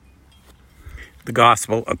The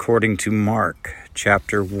Gospel according to Mark,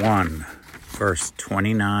 chapter 1, verse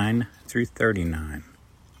 29 through 39.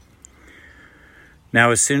 Now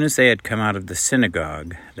as soon as they had come out of the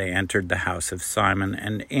synagogue, they entered the house of Simon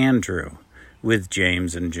and Andrew, with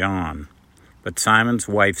James and John. But Simon's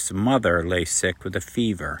wife's mother lay sick with a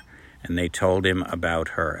fever, and they told him about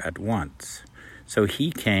her at once. So he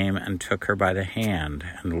came and took her by the hand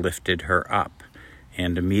and lifted her up,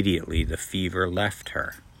 and immediately the fever left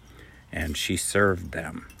her, and she served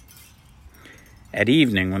them. At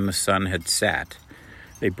evening, when the sun had set,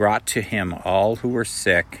 they brought to him all who were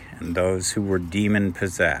sick and those who were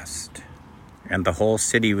demon-possessed. And the whole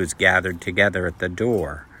city was gathered together at the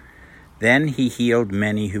door. Then he healed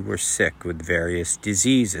many who were sick with various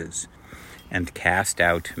diseases, and cast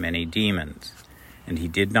out many demons. And he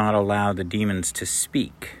did not allow the demons to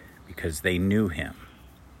speak, because they knew him.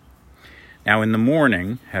 Now in the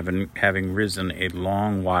morning, having risen a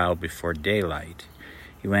long while before daylight,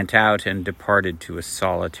 he went out and departed to a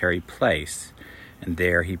solitary place, and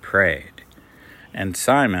there he prayed. And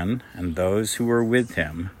Simon and those who were with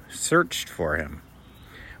him searched for him.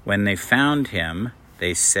 When they found him,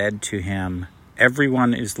 they said to him,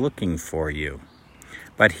 "Everyone is looking for you."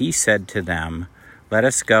 But he said to them, "Let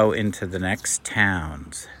us go into the next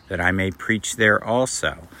towns, that I may preach there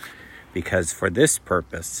also, because for this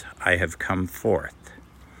purpose I have come forth."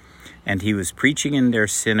 And he was preaching in their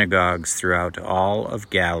synagogues throughout all of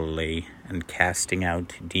Galilee and casting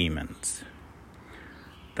out demons.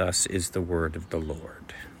 Thus is the word of the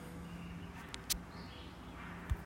Lord.